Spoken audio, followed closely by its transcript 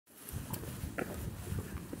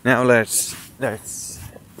Now let's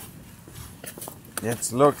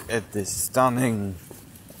look at this stunning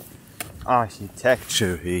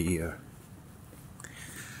architecture here.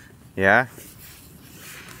 Yeah?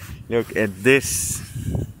 Look at this.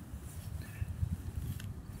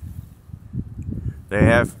 They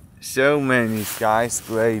have so many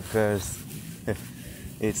skyscrapers.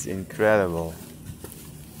 It's incredible.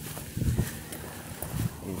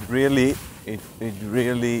 It really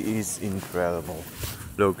is incredible.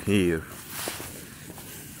 Look here.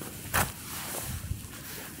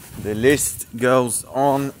 The list goes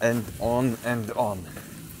on and on and on.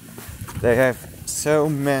 They have so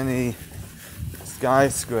many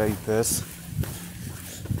skyscrapers.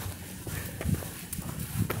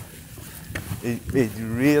 It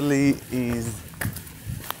really is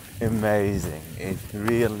amazing. It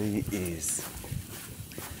really is.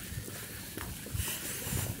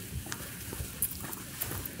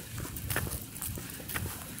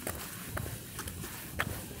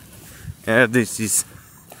 Yeah, this is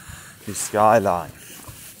the skyline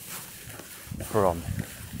from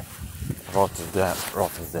Rotterdam.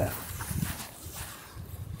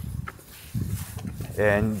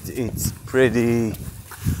 And it's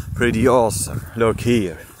pretty awesome. Look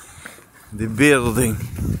here, the building,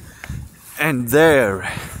 and there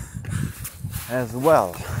as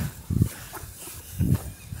well.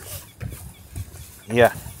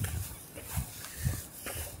 Yeah,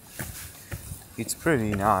 it's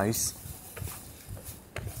pretty nice.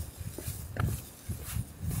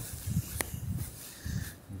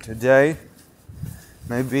 Today,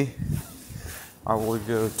 maybe I will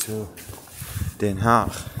go to Den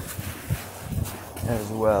Haag as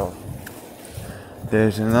well.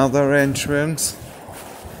 There's another entrance,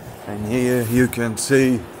 and here you can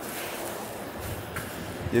see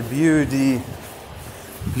the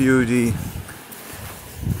beauty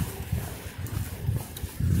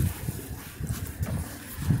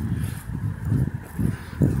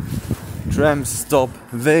tram stop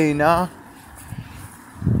Vena.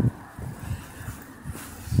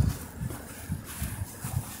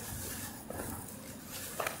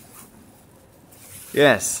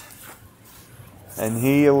 Yes, and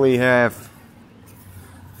here we have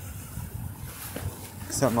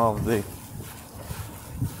some of the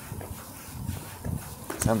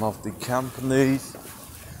companies.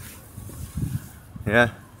 Yeah.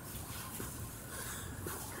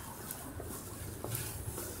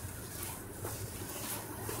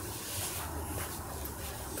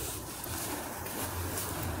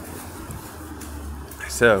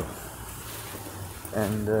 So,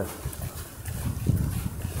 and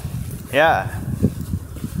yeah,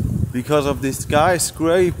 because of the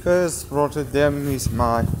skyscrapers, Rotterdam is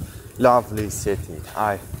my lovely city.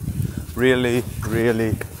 I really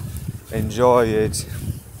enjoy it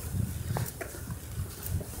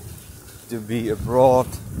to be abroad.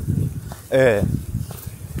 I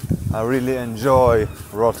really enjoy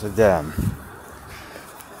Rotterdam.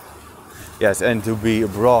 Yes, and to be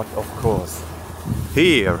abroad, of course.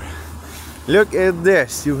 Here, look at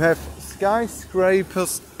this. You have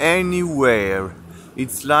skyscrapers anywhere.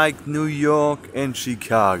 It's like New York and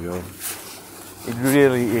Chicago. It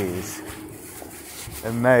really is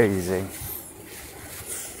amazing.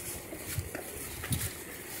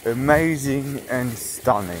 Amazing and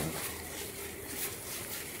stunning.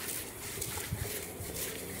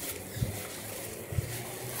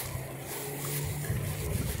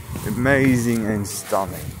 Amazing and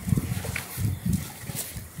stunning.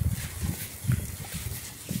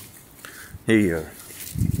 Here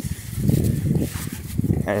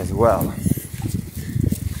as well.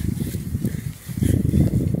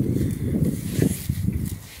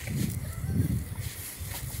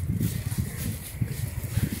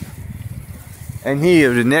 And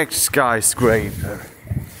here the next skyscraper.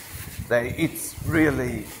 It's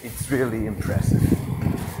really impressive.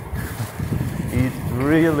 It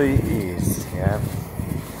really is, yeah.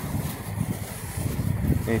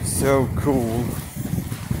 It's so cool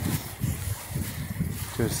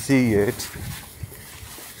to see it.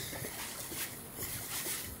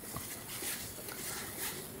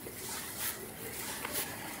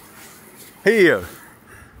 Here,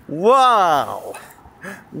 wow,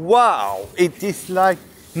 it is like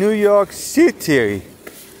New York City.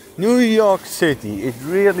 New York City, it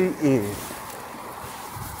really is.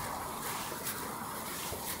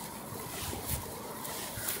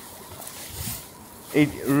 It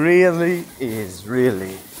really is,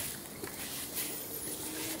 really.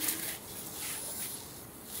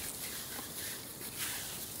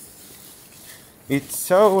 It's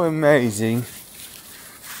so amazing.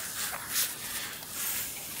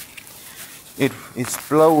 it's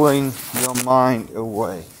blowing your mind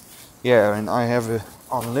away. Yeah, and I have a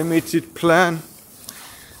unlimited plan,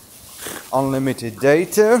 unlimited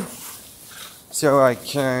data, so I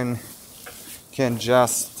can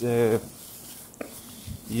just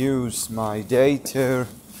use my data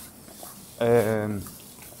in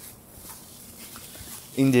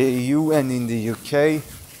the EU and in the UK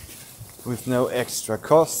with no extra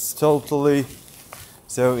costs totally.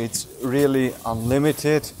 So it's really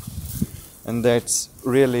unlimited, and that's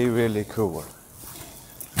really cool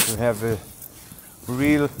to have a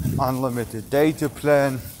real unlimited data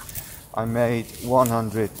plan. I made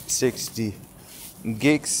 160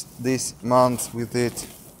 gigs this month with it,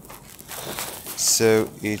 so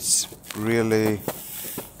it's really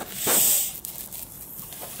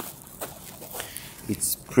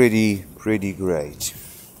pretty great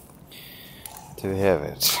to have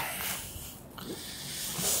it.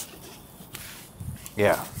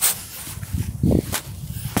 Yeah.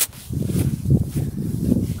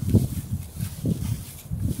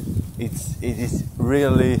 It is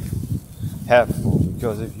really helpful,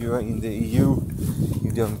 because if you are in the EU,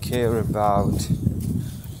 you don't care about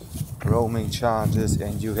roaming charges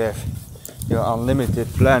and you have your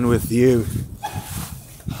unlimited plan with you.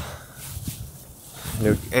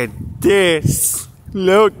 Look at this!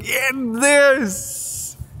 Look at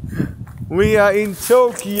this! We are in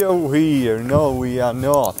Tokyo here. No, we are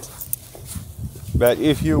not. But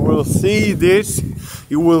if you will see this,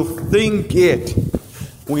 you will think it.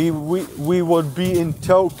 We would be in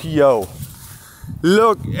Tokyo.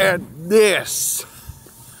 Look at this!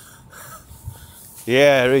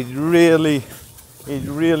 Yeah, it really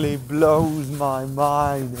blows my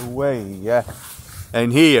mind away. Yeah,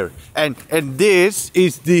 and here, and this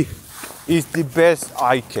is the best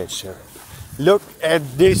eye catcher. Look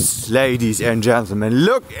at this, ladies and gentlemen.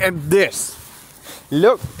 Look at this.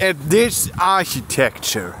 Look at this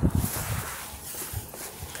architecture.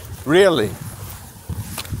 Really,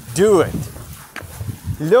 do it.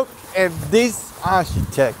 Look at this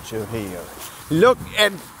architecture here. Look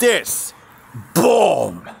at this.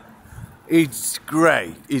 Boom! It's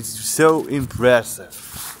great. It's so impressive.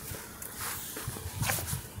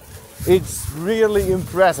 It's really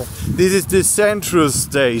impressive. This is the central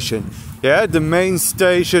station. Yeah, the main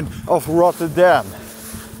station of Rotterdam.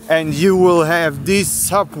 And you will have this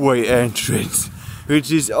subway entrance,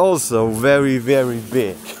 which is also very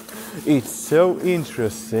big. It's so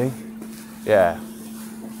interesting. Yeah.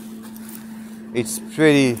 It's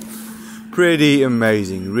pretty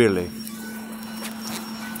amazing, really.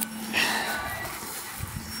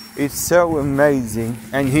 It's so amazing.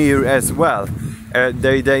 And here as well.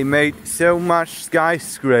 They made so much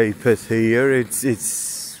skyscrapers here. It's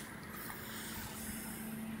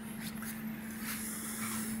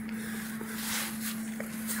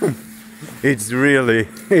it's really,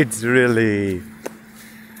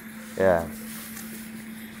 yeah.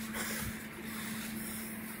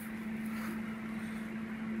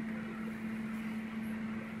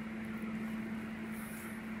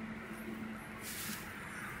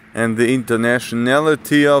 And the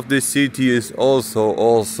internationality of the city is also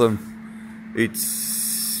awesome.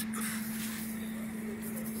 It's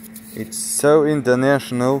so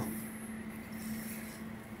international.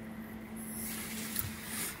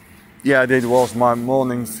 Yeah, that was my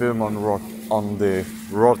morning film on the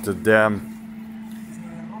Rotterdam.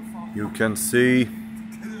 You can see,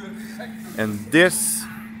 and this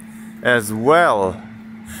as well.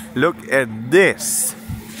 Look at this.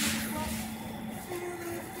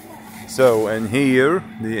 So, and here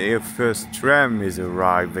the first tram is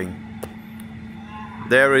arriving.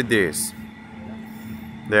 There it is.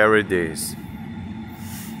 There it is.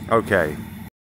 Okay.